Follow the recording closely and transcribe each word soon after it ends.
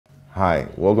Hi,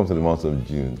 welcome to the month of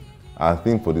June. Our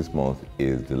theme for this month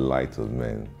is the light of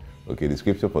men. Okay, the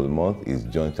scripture for the month is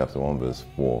John chapter 1 verse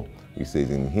 4. It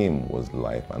says, in him was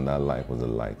life, and that life was the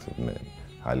light of men.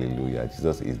 Hallelujah.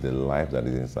 Jesus is the life that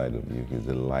is inside of you. He's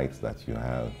the light that you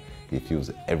have. He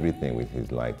fills everything with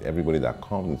his light. Everybody that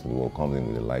comes into the world comes in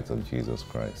with the light of Jesus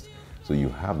Christ. So you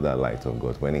have that light of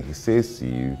God. When he says to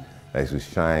you that you should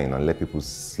shine and let people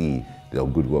see your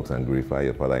good works and glorify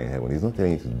your Father in heaven, he's not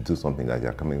telling you to do something that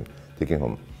you're taking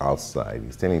from outside.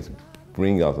 He's telling you to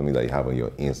bring out something that you have on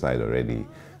your inside already.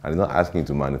 And he's not asking you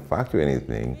to manufacture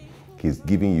anything. He's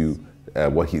giving you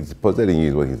what he's deposited in you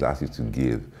is what he's asked you to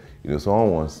give. You know, someone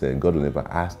once said, God will never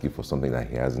ask you for something that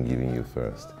he hasn't given you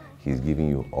first. He's giving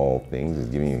you all things. He's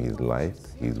giving you his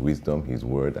life, his wisdom, his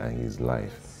word, and his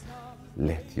life.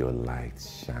 Let your light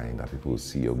shine that people will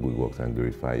see your good works and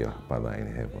glorify your Father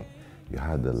in heaven. You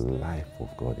have the life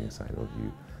of God inside of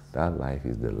you. That life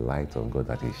is the light of God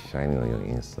that is shining on your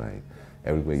inside.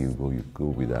 Everywhere you go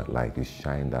with that light. You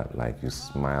shine that light. You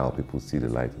smile, people see the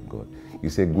light of God. You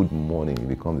say good morning, it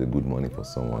becomes a good morning for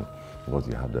someone because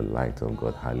you have the light of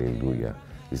God. Hallelujah.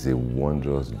 It's a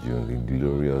wondrous June, a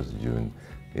glorious June.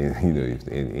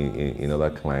 In other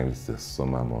climes, it's the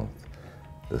summer month.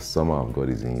 The summer of God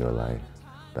is in your life.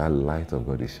 That light of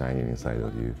God is shining inside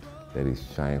of you. Let it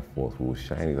shine forth. We will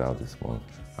shine it out this month,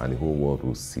 and the whole world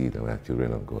will see that we are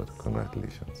children of God.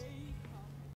 Congratulations.